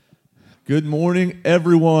Good morning,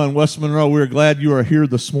 everyone. West Monroe, we're glad you are here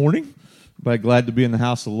this morning. Everybody glad to be in the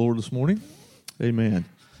house of the Lord this morning? Amen.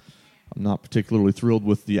 I'm not particularly thrilled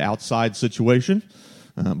with the outside situation,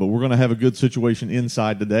 but we're going to have a good situation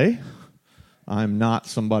inside today. I'm not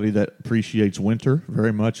somebody that appreciates winter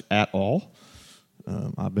very much at all.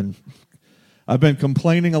 I've been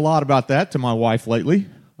complaining a lot about that to my wife lately.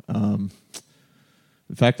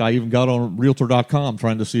 In fact, I even got on Realtor.com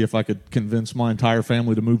trying to see if I could convince my entire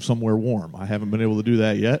family to move somewhere warm. I haven't been able to do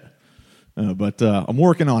that yet, but I'm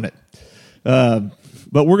working on it. But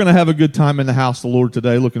we're going to have a good time in the house of the Lord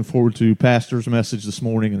today. Looking forward to Pastor's message this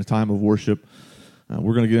morning and a time of worship.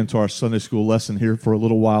 We're going to get into our Sunday school lesson here for a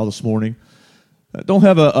little while this morning. Don't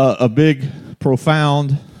have a big,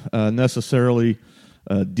 profound, necessarily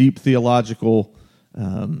deep theological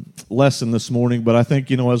lesson this morning, but I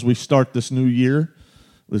think, as we start this new year,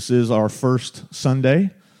 this is our first Sunday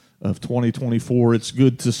of 2024. It's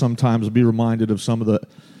good to sometimes be reminded of some of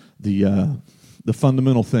the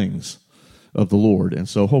fundamental things of the Lord, and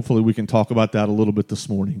so hopefully we can talk about that a little bit this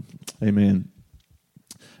morning. Amen.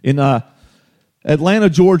 In Atlanta,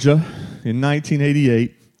 Georgia, in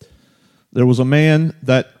 1988, there was a man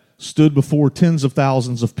that stood before tens of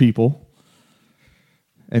thousands of people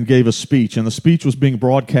and gave a speech, and the speech was being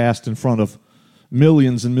broadcast in front of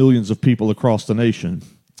millions and millions of people across the nation.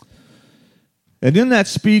 And in that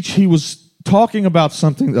speech, he was talking about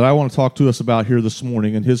something that I want to talk to us about here this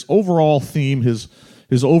morning, and his overall theme, his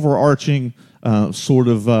overarching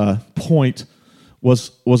point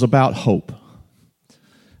was about hope.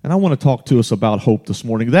 And I want to talk to us about hope this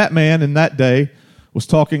morning. That man in that day was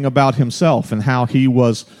talking about himself and how he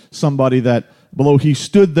was somebody that, although he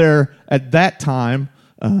stood there at that time,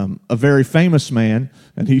 a very famous man,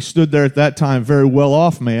 and he stood there at that time, very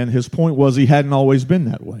well-off man, his point was he hadn't always been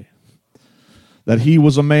that way. That he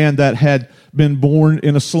was a man that had been born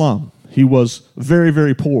in a slum. He was very,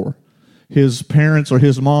 very poor. His parents or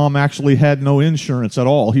his mom actually had no insurance at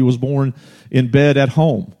all. He was born in bed at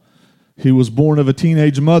home. He was born of a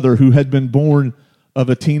teenage mother who had been born of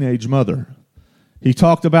a teenage mother. He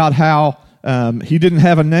talked about how he didn't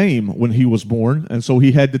have a name when he was born, and so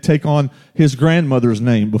he had to take on his grandmother's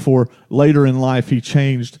name before later in life he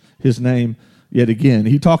changed his name yet again.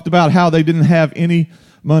 He talked about how they didn't have any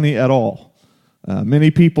money at all. Many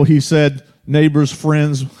people, he said, neighbors,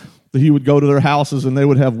 friends, that he would go to their houses and they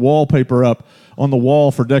would have wallpaper up on the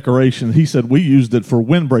wall for decoration. He said, we used it for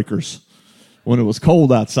windbreakers when it was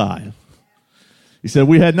cold outside. He said,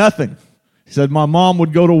 we had nothing. He said, my mom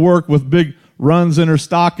would go to work with big runs in her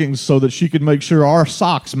stockings so that she could make sure our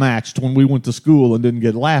socks matched when we went to school and didn't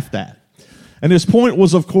get laughed at. And his point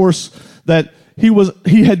was, of course, that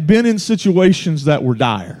he had been in situations that were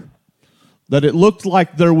dire, that it looked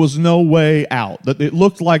like there was no way out, that it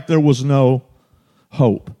looked like there was no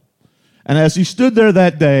hope. And as he stood there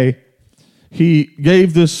that day, he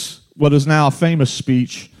gave this, what is now a famous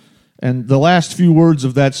speech, and the last few words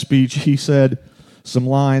of that speech, he said some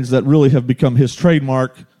lines that really have become his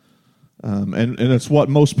trademark, and it's what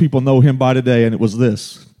most people know him by today, and it was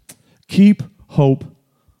this: keep hope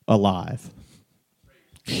alive.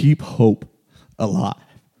 Keep hope alive.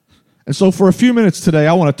 And so for a few minutes today,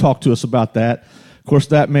 I want to talk to us about that. Of course,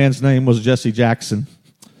 that man's name was Jesse Jackson,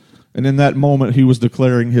 and in that moment, he was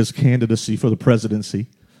declaring his candidacy for the presidency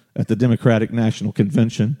at the Democratic National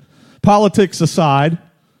Convention. Politics aside,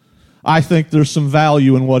 I think there's some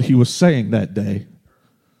value in what he was saying that day.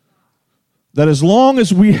 That as long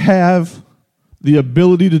as we have the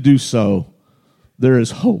ability to do so, there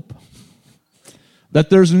is hope. That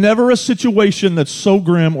there's never a situation that's so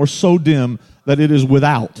grim or so dim that it is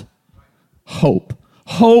without hope.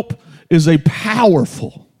 Hope is a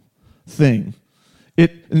powerful thing.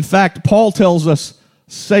 It, in fact, Paul tells us,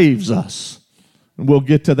 saves us. And we'll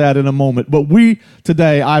get to that in a moment. But we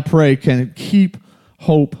today, I pray, can keep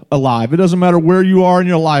hope alive. It doesn't matter where you are in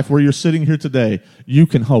your life, where you're sitting here today, you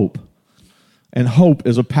can hope. And hope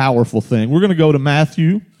is a powerful thing. We're going to go to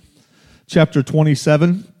Matthew chapter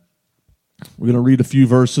 27. We're going to read a few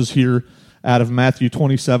verses here out of Matthew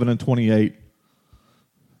 27 and 28.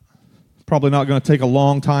 Probably not going to take a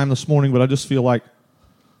long time this morning, but I just feel like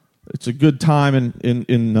it's a good time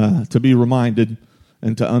to be reminded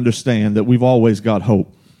and to understand that we've always got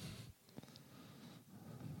hope.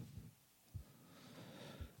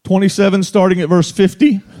 27, starting at verse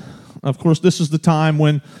 50. Of course, this is the time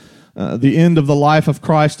when the end of the life of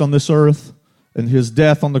Christ on this earth and his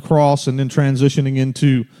death on the cross, and then transitioning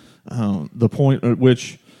into the point at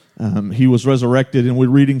which he was resurrected. And we're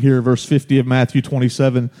reading here verse 50 of Matthew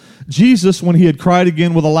 27. Jesus, when he had cried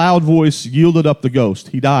again with a loud voice, yielded up the ghost.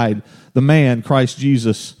 He died. The man, Christ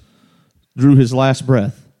Jesus, drew his last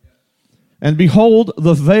breath. And behold,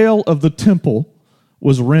 the veil of the temple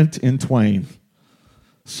was rent in twain.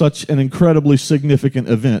 Such an incredibly significant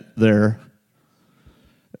event there.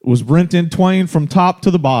 It was rent in twain from top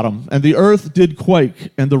to the bottom, and the earth did quake,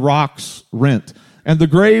 and the rocks rent, and the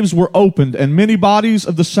graves were opened, and many bodies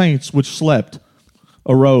of the saints which slept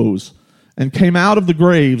arose, and came out of the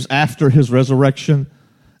graves after his resurrection,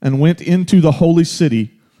 and went into the holy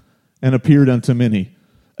city, and appeared unto many.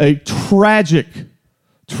 A tragic,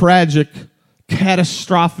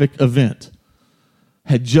 catastrophic event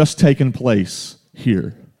had just taken place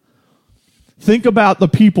here. Think about the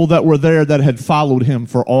people that were there that had followed him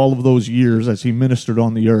for all of those years as he ministered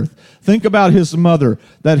on the earth. Think about his mother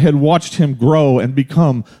that had watched him grow and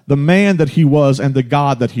become the man that he was and the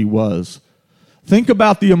God that he was. Think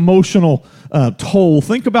about the emotional toll.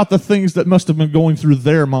 Think about the things that must have been going through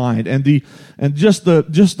their mind and just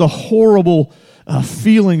the horrible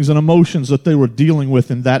feelings and emotions that they were dealing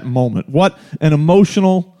with in that moment. What an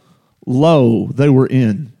emotional low they were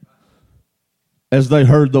in as they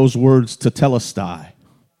heard those words tetelestai.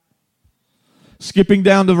 Skipping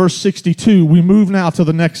down to verse 62, we move now to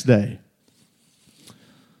the next day.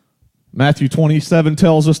 Matthew 27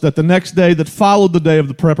 tells us that the next day that followed the day of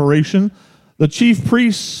the preparation, the chief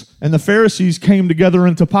priests and the Pharisees came together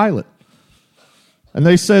unto Pilate. And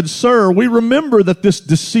they said, "Sir, we remember that this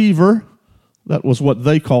deceiver," that was what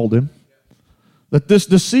they called him, "that this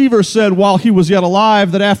deceiver said while he was yet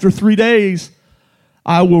alive that after 3 days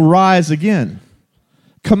I will rise again.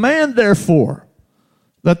 Command therefore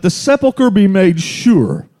that the sepulchre be made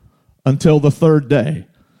sure until the 3rd day,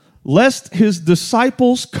 lest his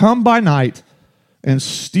disciples come by night and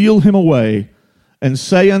steal him away and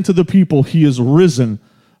say unto the people, he is risen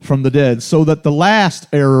from the dead, so that the last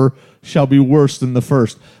error shall be worse than the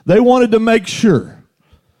first." They wanted to make sure.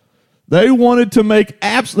 They wanted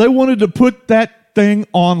to put that thing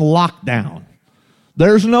on lockdown.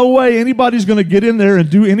 There's no way anybody's going to get in there and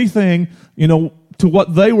do anything, to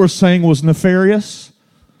what they were saying was nefarious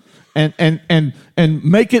and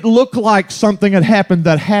make it look like something had happened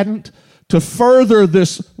that hadn't, to further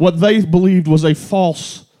this, what they believed was a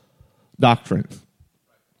false doctrine.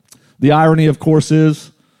 The irony, of course,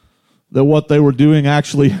 is that what they were doing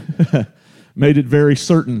actually made it very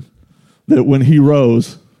certain that when he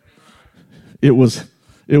rose, it was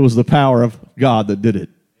the power of God that did it.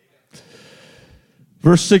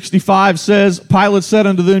 Verse 65 says, Pilate said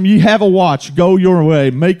unto them, "Ye have a watch, go your way,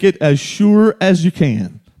 make it as sure as you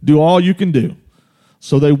can. Do all you can do."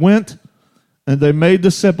 So they went, and they made the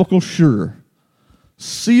sepulchre sure,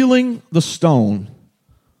 sealing the stone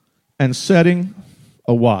and setting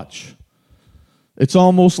a watch. It's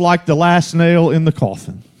almost like the last nail in the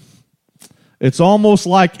coffin. It's almost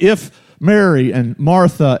like if Mary and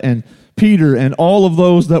Martha and Peter and all of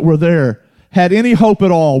those that were there had any hope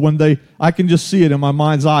at all when I can just see it in my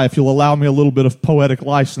mind's eye, if you'll allow me a little bit of poetic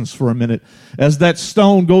license for a minute, as that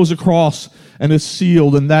stone goes across and is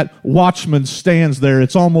sealed and that watchman stands there,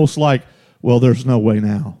 it's almost like, well, there's no way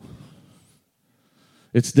now.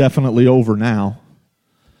 It's definitely over now.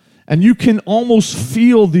 And you can almost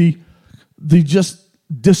feel the just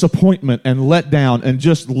disappointment and letdown and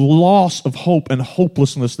just loss of hope and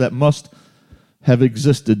hopelessness that must have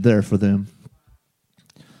existed there for them.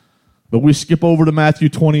 But we skip over to Matthew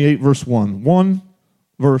 28, verse 1. One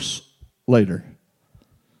verse later.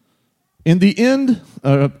 In the end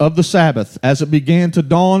of the Sabbath, as it began to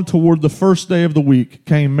dawn toward the 1st day of the week,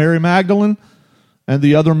 came Mary Magdalene and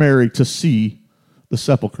the other Mary to see the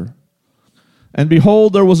sepulchre. And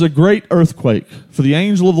behold, there was a great earthquake, for the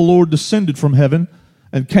angel of the Lord descended from heaven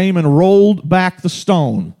and came and rolled back the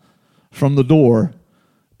stone from the door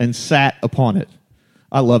and sat upon it.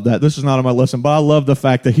 I love that. This is not on my lesson, but I love the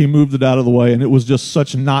fact that he moved it out of the way, and it was just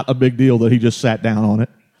such not a big deal that he just sat down on it.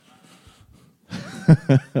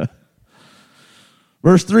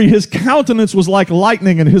 Verse 3, his countenance was like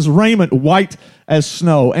lightning, and his raiment white as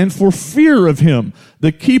snow. And for fear of him,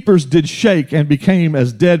 the keepers did shake and became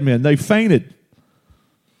as dead men. They fainted.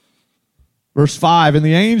 Verse 5, and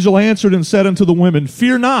the angel answered and said unto the women,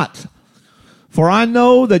 "Fear not, for I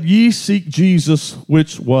know that ye seek Jesus,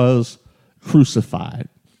 which was crucified.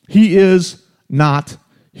 He is not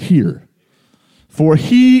here, for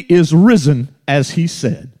he is risen as he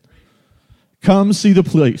said. Come see the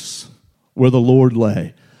place where the Lord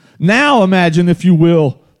lay." Now imagine, if you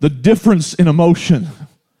will, the difference in emotion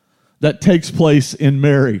that takes place in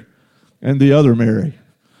Mary and the other Mary.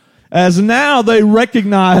 As now they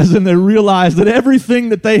recognize and they realize that everything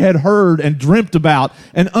that they had heard and dreamt about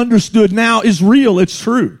and understood now is real, it's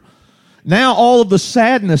true. Now all of the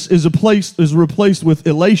sadness is replaced with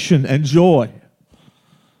elation and joy.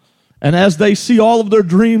 And as they see all of their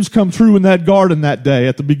dreams come true in that garden that day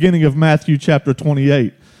at the beginning of Matthew chapter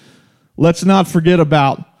 28, let's not forget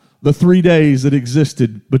about the 3 days that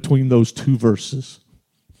existed between those two verses.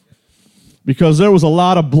 Because there was a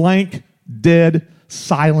lot of blank, dead,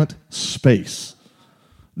 silent space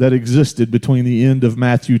that existed between the end of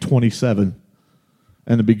Matthew 27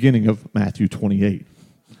 and the beginning of Matthew 28.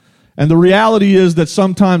 And the reality is that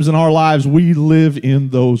sometimes in our lives we live in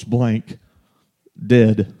those blank,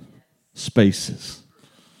 dead spaces.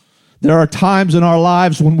 There are times in our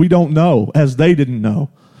lives when we don't know, as they didn't know,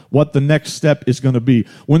 what the next step is going to be.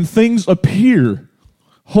 When things appear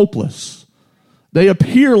hopeless, they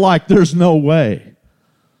appear like there's no way.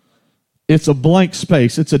 It's a blank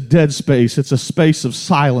space. It's a dead space. It's a space of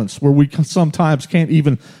silence where we sometimes can't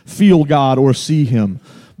even feel God or see Him.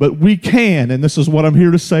 But we can, and this is what I'm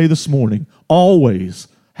here to say this morning, always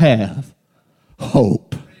have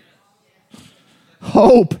hope.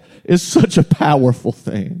 Hope is such a powerful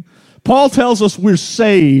thing. Paul tells us we're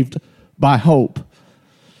saved by hope.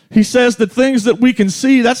 He says that things that we can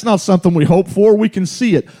see, that's not something we hope for. We can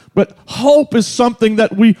see it. But hope is something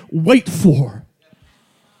that we wait for.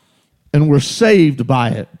 And we're saved by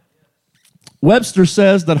it. Webster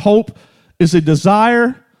says that hope is a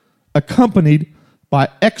desire accompanied by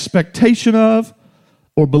expectation of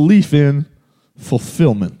or belief in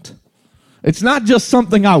fulfillment. It's not just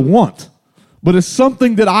something I want, but it's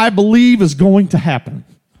something that I believe is going to happen.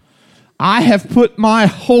 I have put my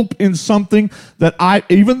hope in something that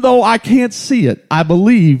even though I can't see it, I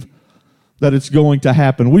believe that it's going to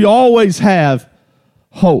happen. We always have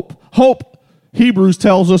hope. Hope, Hebrews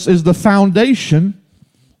tells us, is the foundation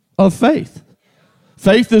of faith.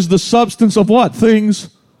 Faith is the substance of what?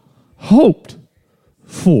 Things hoped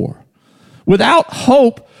for. Without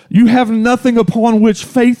hope, you have nothing upon which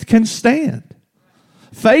faith can stand.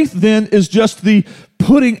 Faith then is just the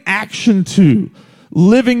putting action to,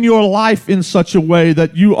 living your life in such a way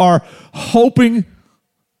that you are hoping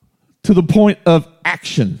to the point of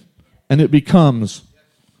action, and it becomes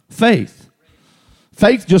faith.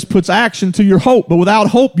 Faith just puts action to your hope, but without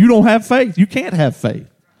hope, you don't have faith. You can't have faith.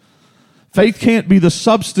 Faith can't be the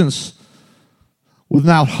substance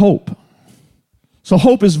without hope. So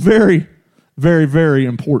hope is very, very, very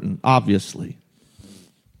important, obviously.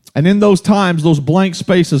 And in those times, those blank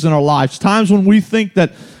spaces in our lives, times when we think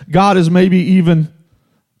that God is maybe even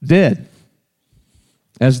dead,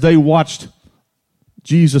 as they watched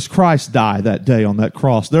Jesus Christ die that day on that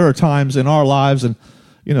cross. There are times in our lives, and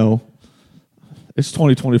it's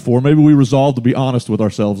 2024. Maybe we resolve to be honest with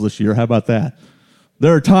ourselves this year. How about that?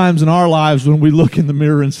 There are times in our lives when we look in the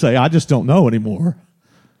mirror and say, I just don't know anymore.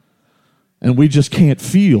 And we just can't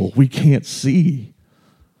feel. We can't see.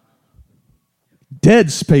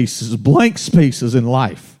 Dead spaces, blank spaces in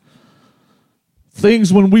life.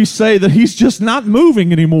 Things when we say that He's just not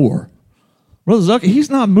moving anymore. Brother Zucker, He's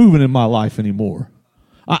not moving in my life anymore.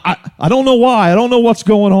 I don't know why. I don't know what's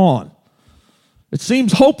going on. It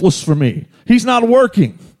seems hopeless for me. He's not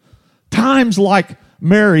working. Times like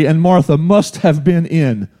Mary and Martha must have been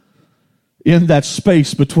in that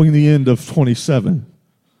space between the end of 27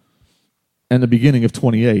 and the beginning of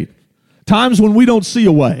 28. Times when we don't see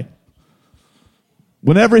a way.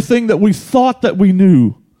 When everything that we thought that we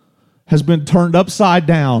knew has been turned upside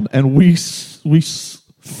down and we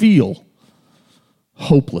feel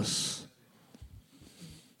hopeless.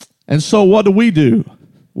 And so what do?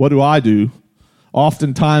 What do I do?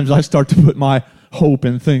 Oftentimes I start to put my hope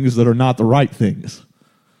in things that are not the right things.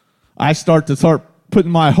 I start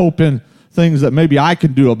putting my hope in things that maybe I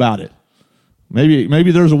can do about it.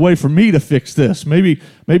 Maybe there's a way for me to fix this. Maybe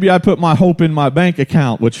I put my hope in my bank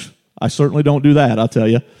account, which I certainly don't do that, I'll tell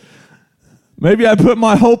you. Maybe I put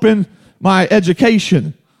my hope in my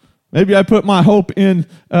education. Maybe I put my hope in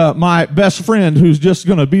my best friend who's just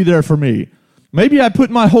going to be there for me. Maybe I put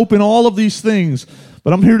my hope in all of these things,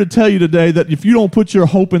 but I'm here to tell you today that if you don't put your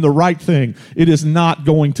hope in the right thing, it is not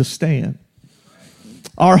going to stand.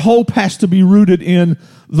 Our hope has to be rooted in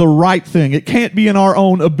the right thing. It can't be in our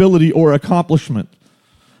own ability or accomplishment.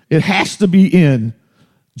 It has to be in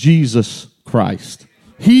Jesus Christ.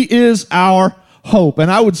 He is our hope. And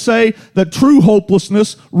I would say that true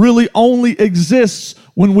hopelessness really only exists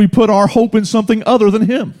when we put our hope in something other than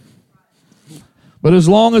Him. But as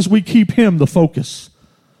long as we keep Him the focus,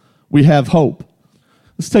 we have hope.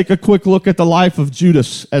 Let's take a quick look at the life of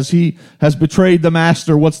Judas as he has betrayed the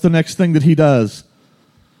Master. What's the next thing that he does?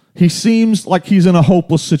 He seems like he's in a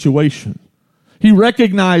hopeless situation. He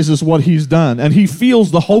recognizes what he's done, and he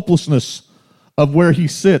feels the hopelessness of where he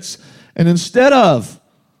sits. And instead of,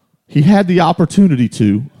 he had the opportunity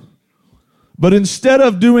to, But instead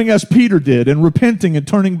of doing as Peter did and repenting and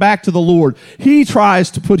turning back to the Lord, he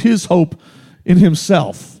tries to put his hope in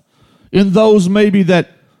himself, in those maybe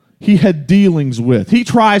that he had dealings with. He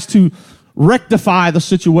tries to rectify the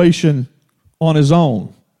situation on his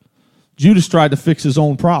own. Judas tried to fix his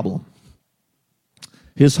own problem.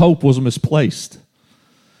 His hope was misplaced.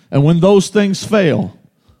 And when those things fail,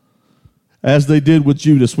 as they did with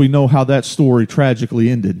Judas, we know how that story tragically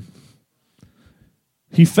ended.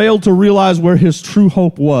 He failed to realize where his true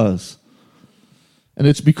hope was. And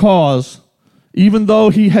it's because, even though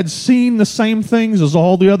he had seen the same things as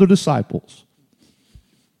all the other disciples,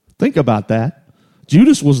 think about that.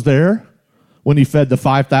 Judas was there when he fed the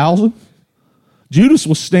 5,000. Judas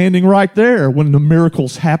was standing right there when the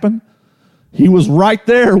miracles happened. He was right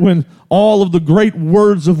there when all of the great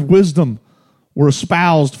words of wisdom were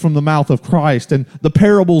espoused from the mouth of Christ, and the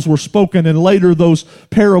parables were spoken, and later those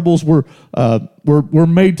parables were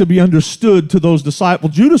made to be understood to those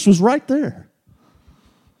disciples. Judas was right there.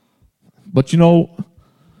 But you know,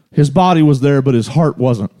 his body was there, but his heart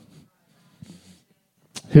wasn't.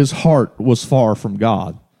 His heart was far from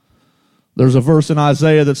God. There's a verse in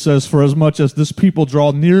Isaiah that says, "For as much as this people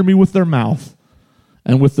draw near me with their mouth,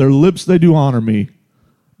 and with their lips they do honor me,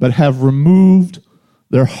 but have removed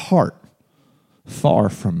their heart far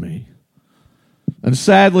from me." And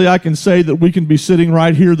sadly, I can say that we can be sitting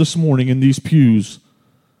right here this morning in these pews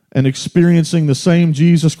and experiencing the same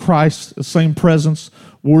Jesus Christ, the same presence,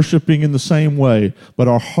 worshiping in the same way, but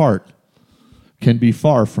our heart can be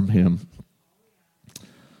far from him.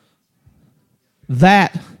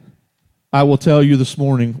 That, I will tell you this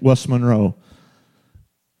morning, West Monroe,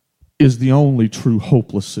 is the only true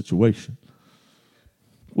hopeless situation.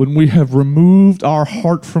 When we have removed our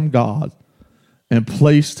heart from God and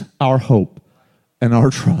placed our hope and our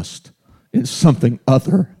trust in something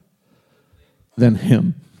other than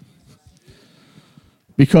him.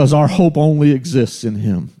 Because our hope only exists in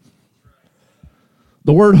him.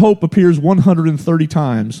 The word hope appears 130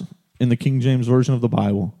 times in the King James Version of the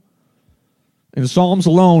Bible. In Psalms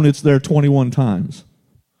alone, it's there 21 times.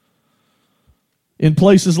 In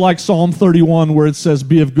places like Psalm 31, where it says,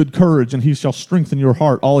 "Be of good courage, and he shall strengthen your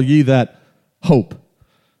heart, all ye that hope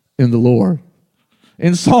in the Lord."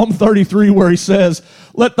 In Psalm 33, where he says,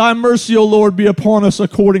 "Let thy mercy, O Lord, be upon us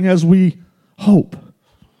according as we hope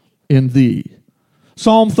in thee."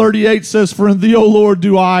 Psalm 38 says, "For in thee, O Lord,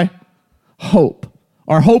 do I hope."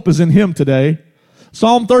 Our hope is in him today.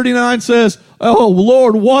 Psalm 39 says, "Oh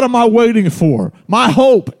Lord, what am I waiting for? My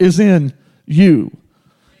hope is in you."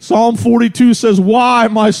 Psalm 42 says, "Why,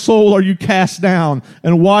 my soul, are you cast down?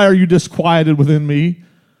 And why are you disquieted within me?"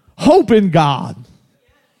 Hope in God.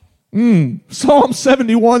 Psalm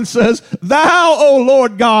 71 says, "Thou, O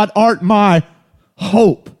Lord God, art my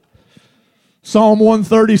hope." Psalm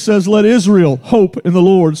 130 says, "Let Israel hope in the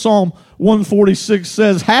Lord." Psalm 146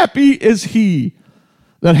 says, "Happy is he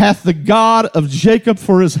that hath the God of Jacob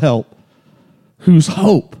for his help, whose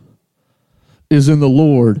hope is in the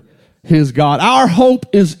Lord his God." Our hope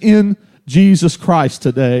is in Jesus Christ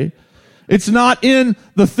today. It's not in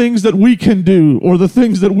the things that we can do or the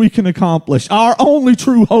things that we can accomplish. Our only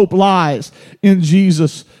true hope lies in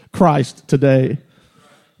Jesus Christ today.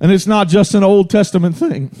 And it's not just an Old Testament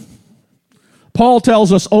thing. Paul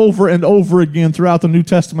tells us over and over again throughout the New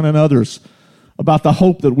Testament and others about the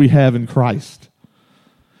hope that we have in Christ.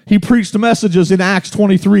 He preached messages in Acts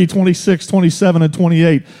 23, 26, 27, and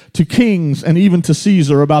 28 to kings and even to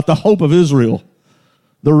Caesar about the hope of Israel,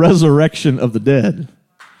 the resurrection of the dead.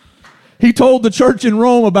 He told the church in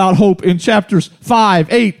Rome about hope in chapters 5,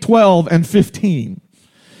 8, 12, and 15.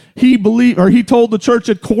 He told the church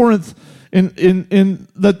at Corinth in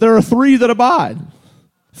that there are three that abide: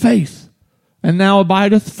 faith, and now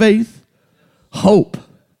abideth faith, hope,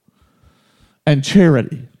 and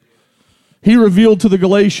charity. He revealed to the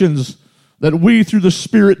Galatians that we through the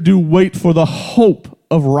Spirit do wait for the hope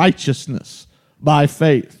of righteousness by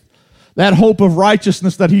faith. That hope of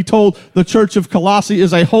righteousness that he told the church of Colossae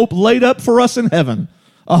is a hope laid up for us in heaven,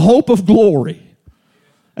 a hope of glory.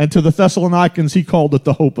 And to the Thessalonians, he called it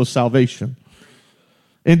the hope of salvation.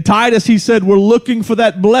 In Titus, he said, we're looking for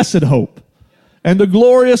that blessed hope and the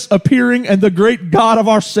glorious appearing and the great God of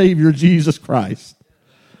our Savior, Jesus Christ.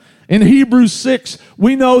 In Hebrews 6,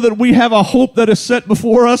 we know that we have a hope that is set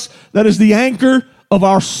before us that is the anchor of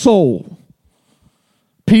our soul.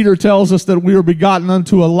 Peter tells us that we are begotten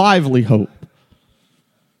unto a lively hope.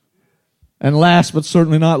 And last but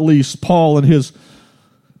certainly not least, Paul in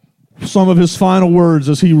some of his final words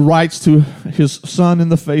as he writes to his son in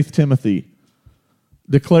the faith, Timothy,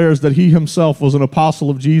 declares that he himself was an apostle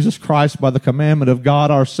of Jesus Christ by the commandment of God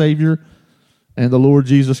our Savior and the Lord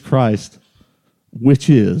Jesus Christ, which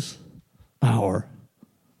is our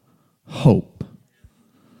hope.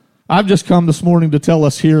 I've just come this morning to tell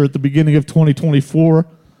us here at the beginning of 2024,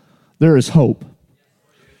 there is hope.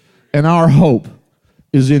 And our hope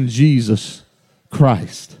is in Jesus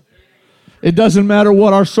Christ. It doesn't matter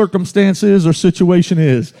what our circumstance is or situation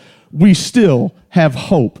is, we still have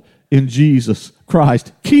hope in Jesus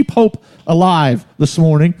Christ. Keep hope alive this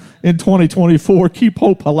morning in 2024. Keep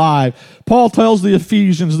hope alive. Paul tells the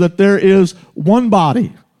Ephesians that there is one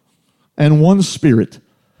body and one spirit,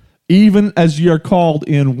 even as ye are called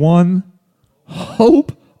in one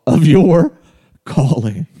hope of your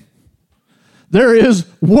calling. There is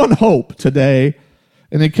one hope today,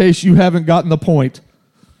 and in case you haven't gotten the point,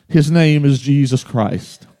 his name is Jesus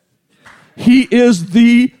Christ. He is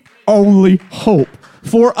the only hope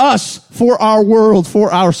for us, for our world,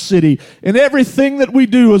 for our city. And everything that we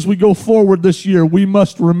do as we go forward this year, we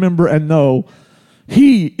must remember and know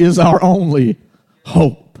he is our only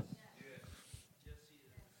hope.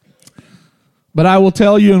 But I will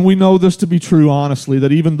tell you, and we know this to be true, honestly,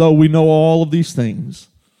 that even though we know all of these things,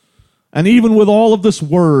 and even with all of this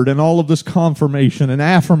word and all of this confirmation and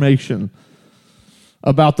affirmation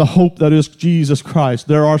about the hope that is Jesus Christ,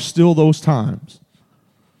 there are still those times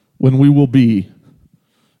when we will be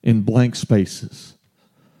in blank spaces.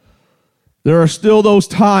 There are still those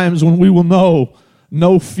times when we will know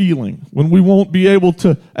no feeling, when we won't be able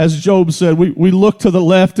to, as Job said, we look to the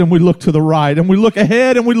left and we look to the right, and we look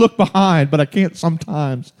ahead and we look behind, but I can't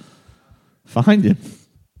sometimes find him.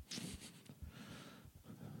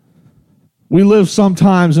 We live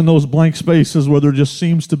sometimes in those blank spaces where there just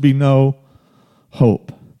seems to be no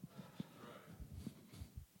hope.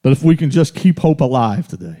 But if we can just keep hope alive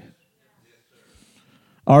today,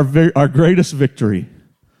 our greatest victory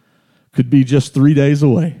could be just 3 days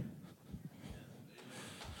away.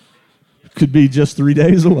 Could be just 3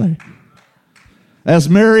 days away. As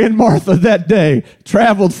Mary and Martha that day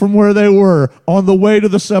traveled from where they were on the way to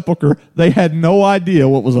the sepulcher, they had no idea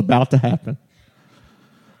what was about to happen.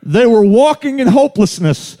 They were walking in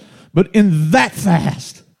hopelessness, but in that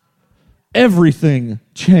fast, everything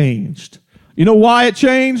changed. You know why it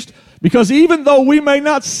changed? Because even though we may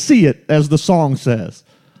not see it, as the song says,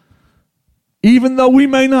 even though we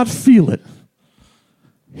may not feel it,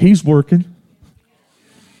 he's working.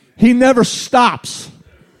 He never stops.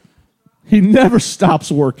 He never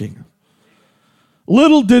stops working.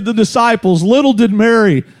 Little did the disciples, little did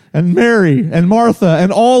Mary and Martha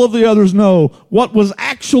and all of the others know what was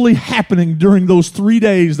actually happening during those 3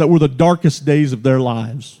 days that were the darkest days of their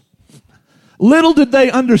lives. Little did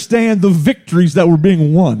they understand the victories that were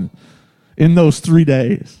being won in those 3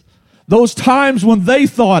 days. Those times when they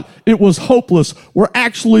thought it was hopeless were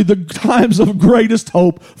actually the times of greatest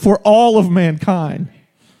hope for all of mankind.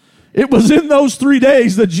 It was in those 3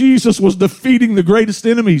 days that Jesus was defeating the greatest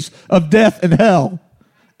enemies of death and hell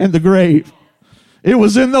and the grave. It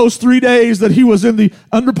was in those 3 days that he was in the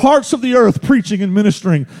under parts of the earth preaching and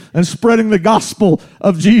ministering and spreading the gospel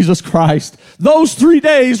of Jesus Christ. Those 3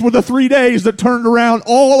 days were the 3 days that turned around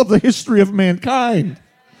all of the history of mankind.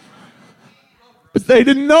 But they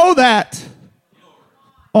didn't know that.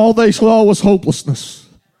 All they saw was hopelessness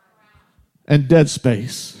and dead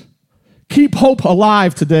space. Keep hope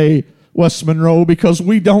alive today, West Monroe, because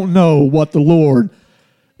we don't know what the Lord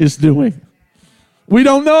is doing. We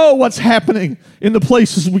don't know what's happening in the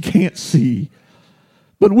places we can't see.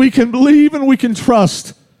 But we can believe and we can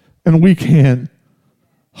trust and we can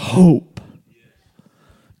hope.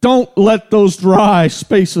 Don't let those dry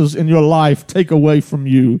spaces in your life take away from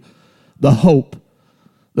you the hope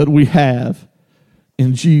that we have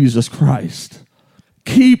in Jesus Christ.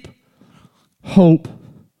 Keep hope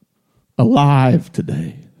alive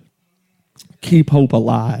today. Keep hope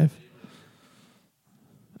alive.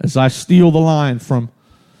 As I steal the line from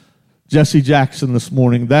Jesse Jackson this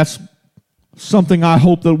morning, that's something I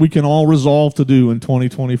hope that we can all resolve to do in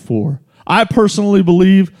 2024. I personally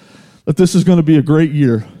believe that this is going to be a great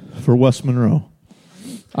year for West Monroe.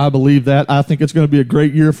 I believe that. I think it's going to be a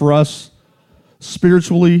great year for us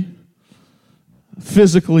spiritually,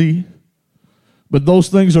 physically, but those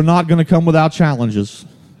things are not going to come without challenges.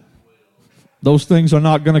 Those things are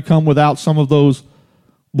not going to come without some of those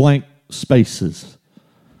blank spaces.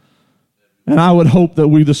 And I would hope that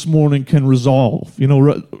we this morning can resolve. You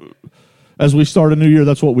know, as we start a new year,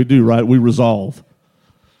 that's what we do, right? We resolve.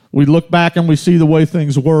 We look back and we see the way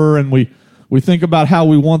things were, and we think about how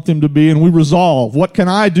we want them to be, and we resolve. What can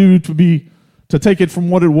I do to take it from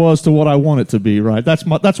what it was to what I want it to be, right? That's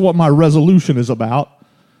what my resolution is about.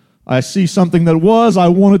 I see something that was, I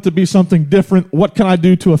want it to be something different. What can I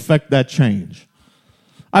do to affect that change?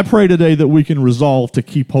 I pray today that we can resolve to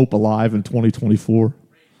keep hope alive in 2024.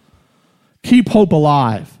 Keep hope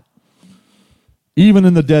alive, even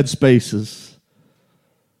in the dead spaces,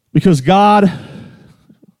 because God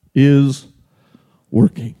is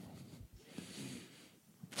working.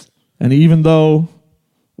 And even though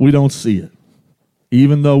we don't see it,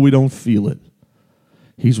 even though we don't feel it,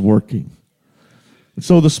 He's working. And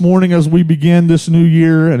so this morning, as we begin this new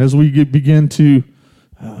year, and as we begin to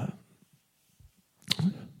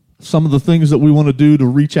some of the things that we want to do to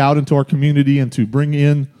reach out into our community and to bring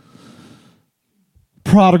in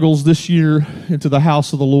prodigals this year into the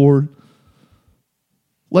house of the Lord,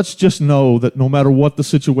 let's just know that no matter what the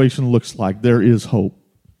situation looks like, there is hope.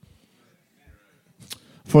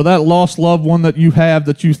 For that lost loved one that you have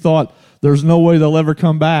that you thought there's no way they'll ever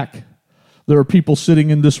come back, there are people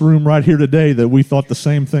sitting in this room right here today that we thought the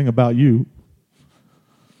same thing about you.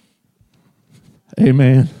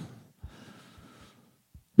 Amen.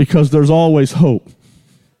 Because there's always hope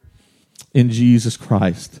in Jesus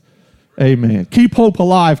Christ. Amen. Keep hope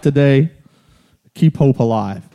alive today. Keep hope alive.